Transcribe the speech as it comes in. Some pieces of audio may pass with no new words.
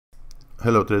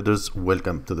Hello traders,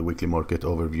 welcome to the weekly market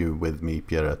overview with me,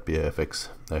 Pierre at PFX.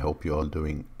 I hope you're all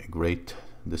doing great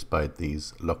despite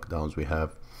these lockdowns we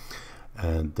have.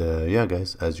 And yeah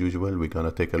guys, as usual, we're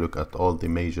gonna take a look at all the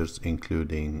majors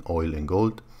including oil and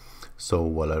gold. So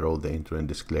while I roll the intro and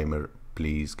disclaimer,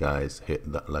 please guys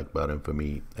hit that like button for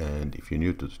me, and if you're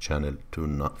new to the channel, do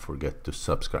not forget to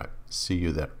subscribe. See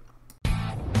you there.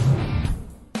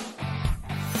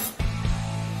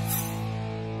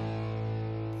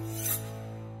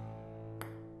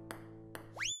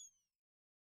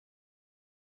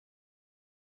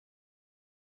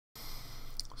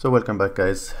 So welcome back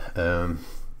guys.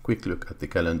 Quick look at the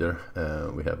calendar.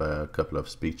 We have a couple of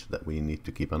speeches that we need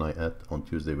to keep an eye at. On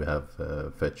Tuesday we have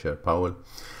Fed Chair Powell.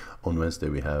 On Wednesday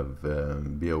we have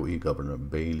BOE Governor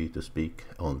Bailey to speak.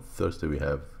 On Thursday we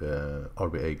have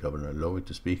RBA Governor Lowy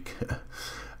to speak.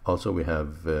 Also we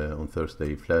have on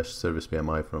Thursday Flash Service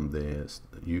PMI from the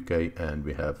UK, and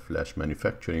we have Flash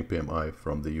Manufacturing PMI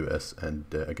from the US, and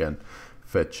again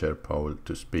Fed Chair Powell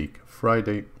to speak.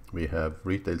 Friday we have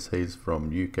retail sales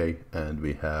from UK, and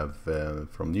we have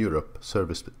from Europe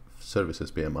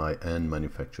services PMI and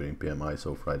manufacturing PMI.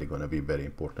 So Friday gonna be very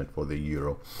important for the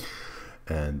euro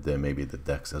and maybe the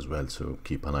DAX as well, so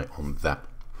keep an eye on that.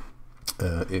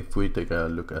 If we take a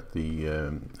look at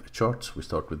the charts, we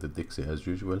start with the Dixie as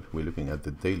usual. We're looking at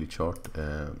the daily chart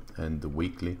and the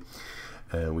weekly.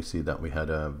 We see that we had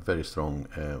a very strong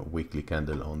weekly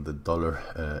candle on the dollar.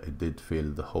 It did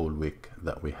fill the whole wick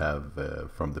that we have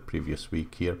from the previous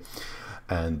week here.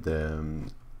 And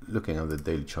looking at the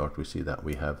daily chart, we see that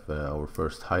we have our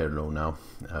first higher low now.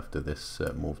 After this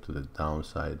move to the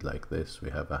downside like this, we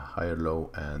have a higher low,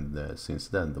 and since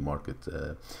then the market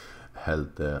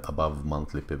held above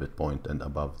monthly pivot point and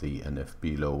above the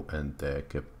NFP low, and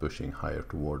kept pushing higher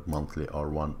toward monthly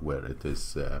R1, where it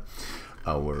is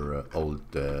our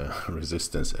old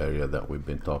resistance area that we've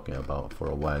been talking about for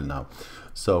a while now.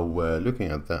 So looking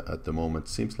at that at the moment,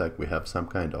 seems like we have some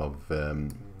kind of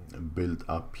build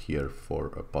up here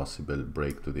for a possible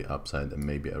break to the upside, and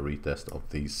maybe a retest of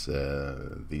these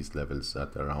levels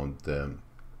at around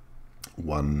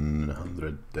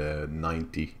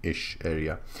 190-ish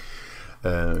area.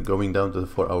 Going down to the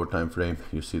 4-hour time frame,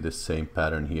 you see the same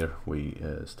pattern here. We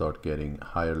start getting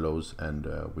higher lows, and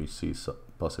we see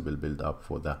possible build up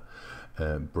for the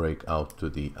breakout to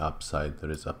the upside.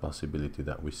 There is a possibility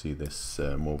that we see this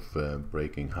move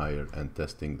breaking higher and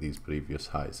testing these previous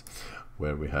highs,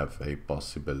 where we have a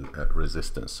possible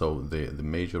resistance. So the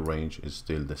major range is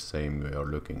still the same. We are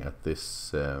looking at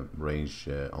this range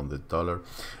on the dollar,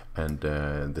 and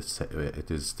it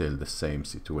is still the same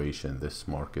situation. This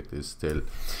market is still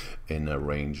in a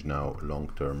range now,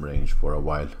 long-term range for a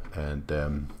while, and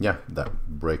yeah, that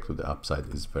break to the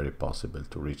upside is very possible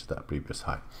to reach that previous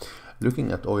high.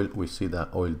 Looking at oil, we see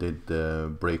that oil did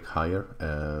break higher,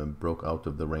 broke out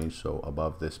of the range, so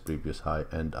above this previous high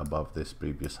and above this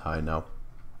previous high now.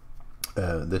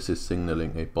 This is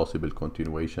signaling a possible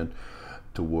continuation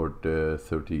toward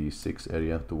 36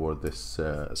 area, toward this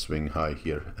swing high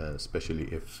here, especially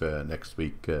if next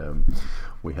week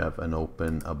we have an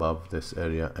open above this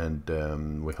area and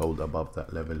we hold above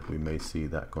that level, we may see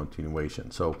that continuation.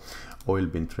 So oil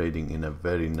been trading in a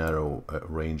very narrow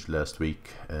range last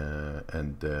week,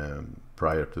 and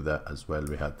prior to that as well,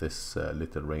 we had this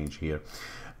little range here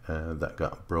that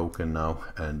got broken now,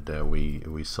 and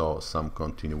we saw some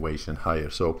continuation higher.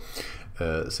 So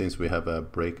since we have a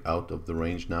break out of the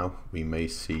range now, we may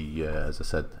see, as I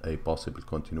said, a possible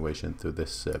continuation to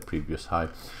this previous high.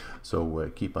 So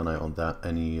keep an eye on that.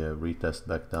 Any retest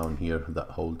back down here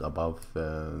that hold above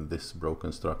this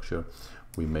broken structure,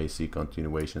 we may see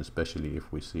continuation, especially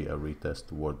if we see a retest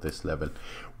toward this level.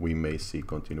 We may see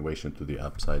continuation to the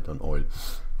upside on oil.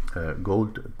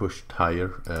 Gold pushed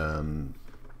higher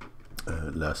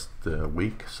last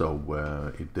week, so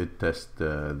it did test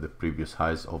the previous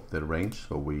highs of the range.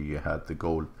 So we had the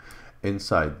gold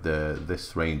inside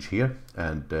this range here,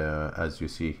 and as you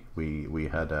see, we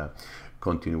had a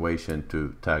continuation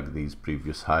to tag these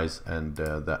previous highs, and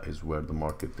that is where the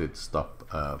market did stop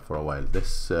for a while.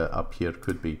 This up here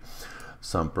could be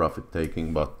some profit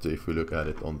taking, but if we look at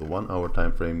it on the 1-hour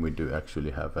time frame, we do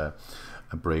actually have a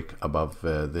break above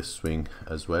this swing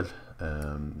as well,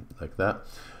 like that.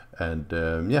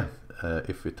 And yeah,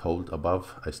 if it hold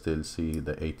above, I still see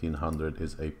the 1800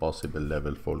 is a possible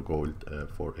level for gold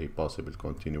for a possible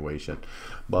continuation.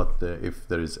 But if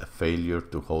there is a failure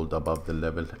to hold above the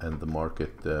level and the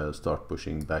market start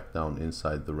pushing back down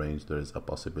inside the range, there is a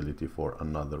possibility for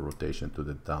another rotation to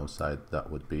the downside. That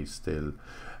would be still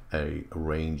a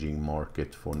ranging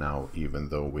market for now, even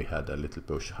though we had a little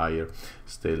push higher.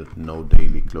 Still no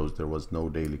daily close. There was no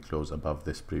daily close above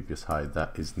this previous high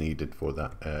that is needed for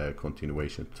that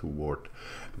continuation toward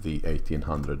the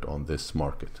 1800 on this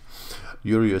market.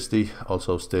 Euro USD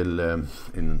also still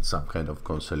in some kind of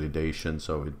consolidation,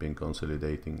 so it's been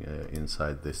consolidating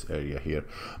inside this area here.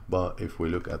 But if we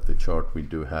look at the chart, we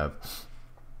do have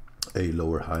a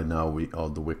lower high now. All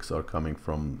the wicks are coming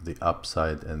from the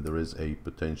upside, and there is a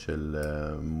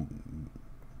potential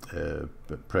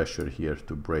pressure here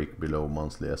to break below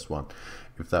monthly S1.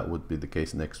 If that would be the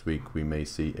case next week, we may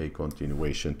see a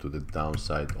continuation to the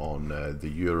downside on the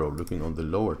euro. Looking on the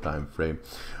lower time frame,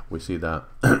 we see that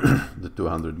the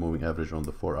 200 moving average on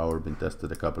the 4-hour been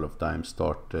tested a couple of times,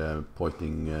 start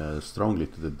pointing strongly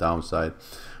to the downside.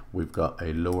 We've got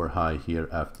a lower high here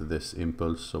after this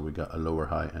impulse, so we got a lower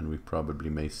high, and we probably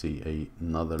may see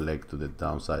another leg to the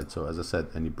downside. So as I said,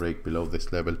 any break below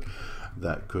this level,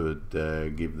 that could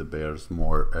give the bears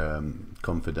more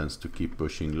confidence to keep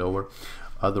pushing lower.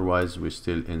 Otherwise, we're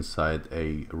still inside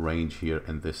a range here,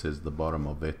 and this is the bottom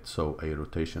of it, so a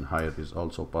rotation higher is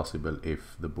also possible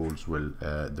if the bulls will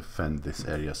defend this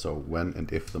area. So when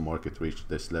and if the market reaches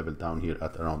this level down here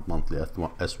at around monthly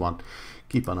S1,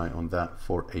 keep an eye on that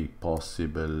for a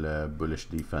possible bullish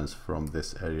defense from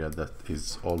this area. That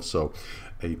is also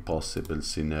a possible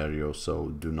scenario, so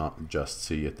do not just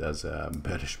see it as a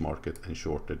bearish market and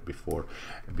short it before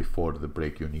the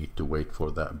break. You need to wait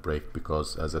for that break,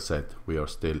 because as I said, we are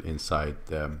still inside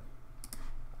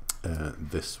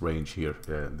this range here.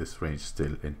 This range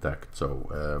still intact,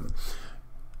 so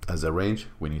as a range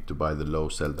we need to buy the low,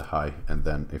 sell the high, and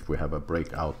then if we have a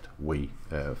breakout, we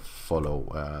follow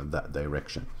that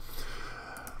direction.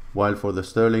 While for the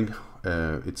sterling,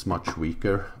 it's much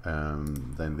weaker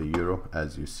than the euro.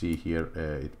 As you see here,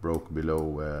 it broke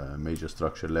below major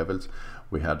structure levels.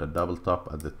 We had a double top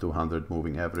at the 200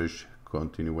 moving average,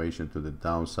 continuation to the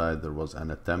downside. There was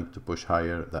an attempt to push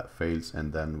higher, that fails,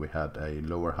 and then we had a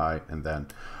lower high, and then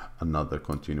another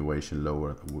continuation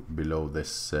lower below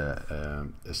this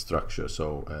structure.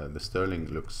 So the sterling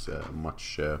looks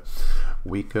much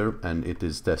weaker, and it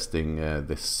is testing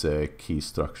this key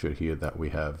structure here that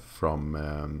we have from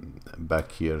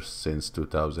back here since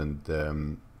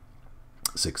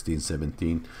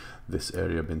 2016-17. This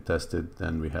area been tested.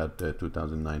 Then we had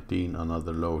 2019,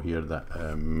 another low here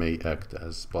that may act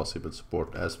as possible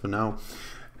support. As for now,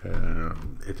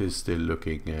 it is still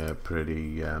looking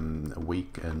pretty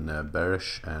weak and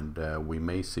bearish, and we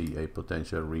may see a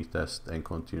potential retest and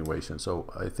continuation. So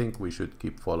I think we should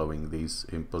keep following these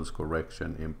impulse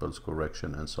correction,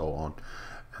 and so on,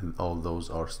 and all those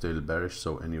are still bearish.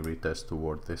 So any retest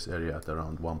toward this area at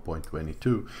around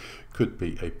 1.22 could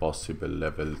be a possible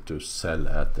level to sell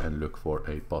at and look for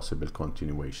a possible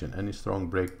continuation. Any strong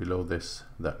break below this,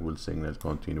 that will signal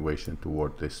continuation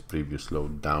toward this previous low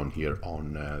down here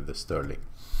on the sterling.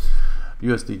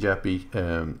 USD JAPY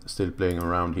still playing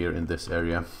around here in this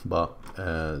area, but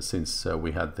since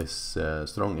we had this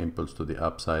strong impulse to the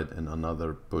upside and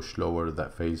another push lower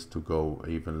that fails to go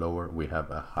even lower, we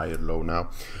have a higher low now.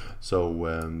 So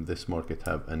this market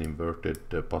have an inverted,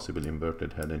 possible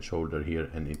inverted head and shoulder here,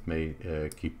 and it may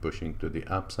keep pushing to the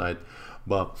upside,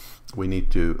 but we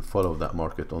need to follow that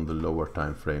market on the lower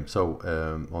time frame. So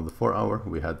on the 4-hour,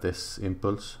 we had this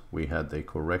impulse, we had a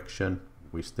correction.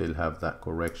 We still have that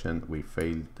correction. We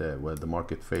failed, well, the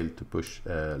market failed to push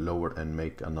lower and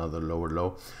make another lower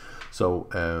low. So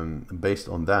based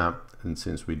on that, and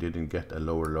since we didn't get a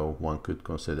lower low, one could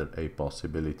consider a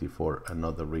possibility for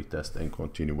another retest and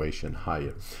continuation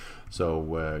higher.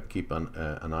 So keep an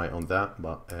eye on that.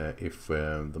 But if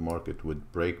the market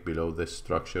would break below this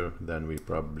structure, then we're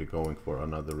probably going for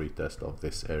another retest of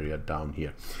this area down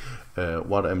here.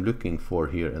 What I'm looking for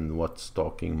here, and what's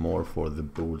talking more for the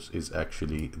bulls, is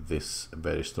actually this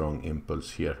very strong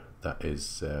impulse here that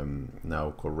is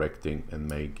now correcting and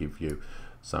may give you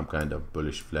some kind of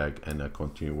bullish flag and a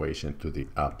continuation to the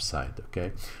upside.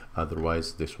 Okay,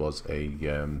 otherwise this was a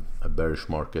bearish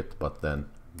market, but then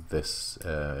this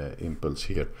impulse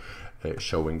here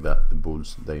showing that the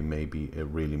bulls, they maybe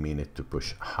really mean it to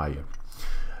push higher.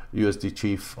 USD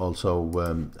Chief also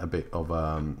a bit of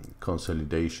a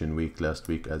consolidation week last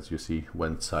week, as you see,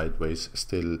 went sideways,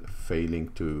 still failing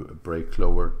to break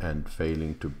lower and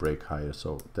failing to break higher.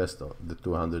 So that's the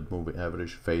 200 moving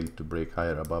average failed to break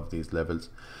higher above these levels,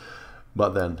 but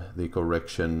then the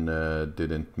correction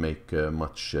didn't make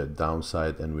much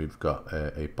downside, and we've got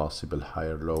a possible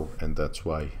higher low, and that's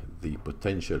why the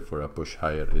potential for a push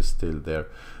higher is still there.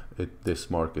 This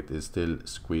market is still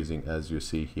squeezing, as you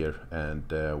see here,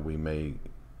 and we may,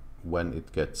 when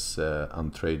it gets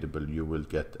untradeable, you will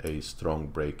get a strong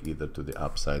break either to the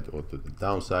upside or to the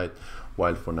downside,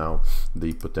 while for now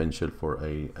the potential for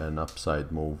an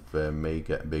upside move may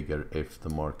get bigger if the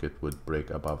market would break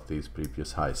above these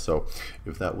previous highs. So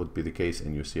if that would be the case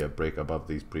and you see a break above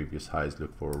these previous highs,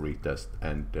 look for a retest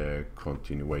and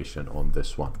continuation on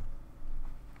this one.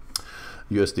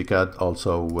 USD CAD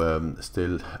also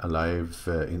still alive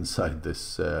inside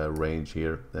this range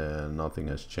here. Nothing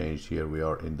has changed here. We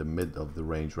are in the mid of the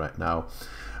range right now.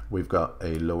 We've got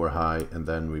a lower high and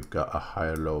then we've got a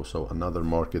higher low. So another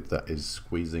market that is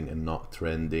squeezing and not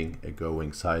trending,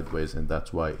 going sideways, and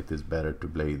that's why it is better to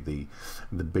play the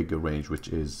bigger range, which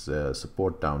is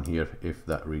support down here. If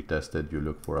that retested, you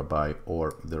look for a buy,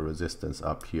 or the resistance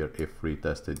up here. If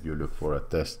retested, you look for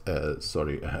a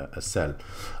sell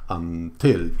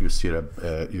until you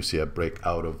see a break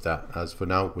out of that. As for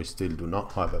now, we still do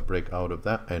not have a break out of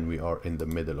that, and we are in the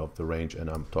middle of the range, and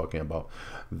I'm talking about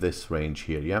this range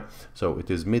here. Yeah, so it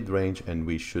is mid-range, and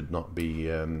we should not be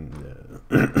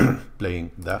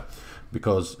playing that,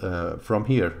 because from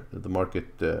here the market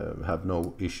have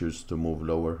no issues to move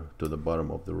lower to the bottom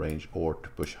of the range or to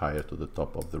push higher to the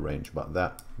top of the range. But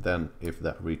that, then if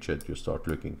that reaches, you start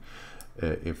looking,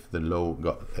 if the low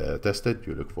got tested,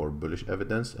 you look for bullish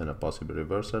evidence and a possible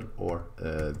reversal, or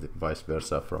vice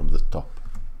versa from the top.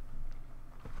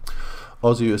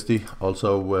 Aussie USD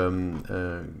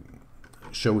also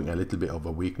showing a little bit of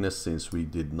a weakness, since we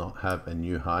did not have a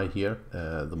new high here.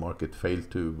 The market failed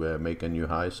to make a new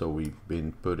high, so we've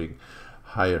been putting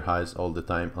higher highs all the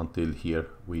time until here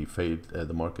we failed.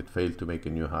 The market failed to make a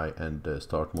new high and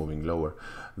start moving lower.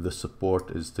 The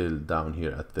support is still down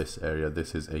here at this area.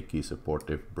 This is a key support.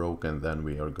 If broken, then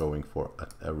we are going for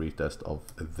a retest of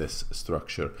this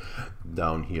structure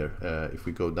down here. If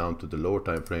we go down to the lower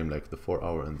time frame, like the 4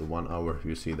 hour and the 1 hour,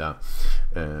 you see that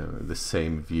the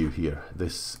same view here.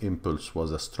 This impulse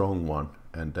was a strong one,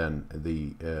 and then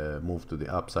the move to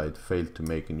the upside failed to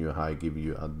make a new high, give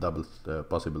you a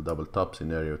possible double top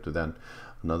scenario, to then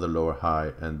another lower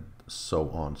high, and so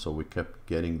on. So we kept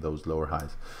getting those lower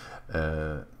highs.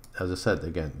 As I said,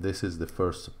 again, this is the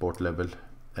first support level,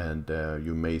 and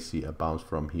you may see a bounce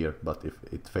from here, but if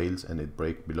it fails and it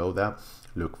breaks below that,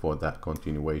 look for that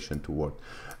continuation toward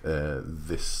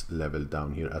this level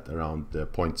down here at around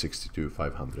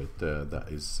 0.62500. That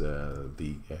is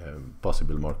the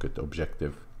possible market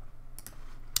objective.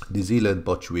 New Zealand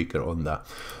much weaker on that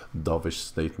dovish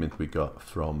statement we got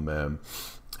from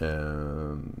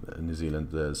New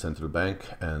Zealand Central Bank,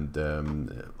 and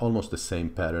almost the same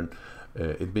pattern.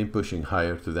 It's been pushing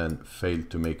higher to then fail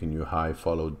to make a new high,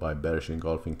 followed by bearish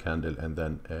engulfing candle, and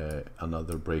then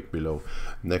another break below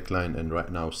neckline, and right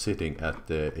now sitting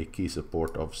at a key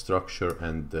support of structure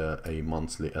and a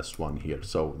monthly S1 here.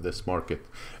 So this market,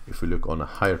 if we look on a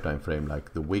higher time frame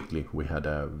like the weekly, we had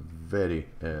a very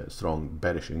strong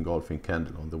bearish engulfing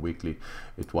candle on the weekly.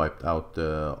 It wiped out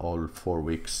all 4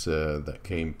 weeks that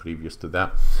came previous to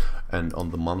that, and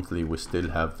on the monthly we still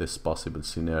have this possible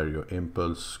scenario: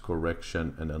 impulse,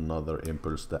 correction, and another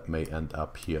impulse that may end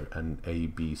up here, an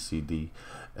ABCD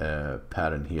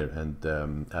pattern here.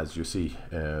 And as you see,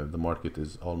 the market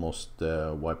is almost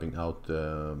wiping out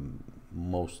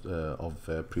most of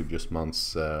previous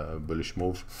months bullish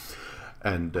move.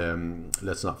 And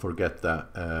let's not forget that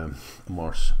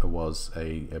March was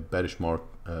a bearish month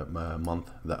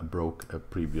that broke a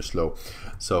previous low.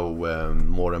 So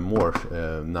more and more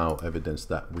now evidence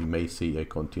that we may see a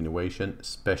continuation,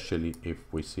 especially if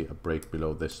we see a break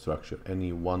below this structure.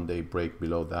 Any 1 day break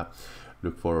below that,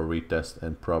 look for a retest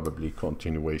and probably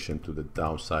continuation to the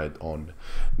downside on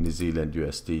New Zealand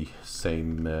USD.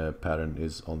 Same pattern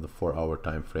is on the 4 hour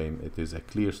time frame. It is a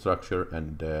clear structure,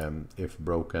 and if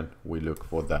broken, we look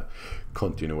for that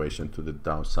continuation to the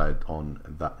downside on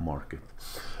that market.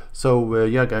 So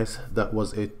yeah guys, that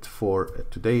was it for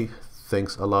today.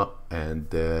 Thanks a lot, and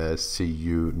see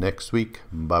you next week.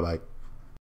 Bye bye.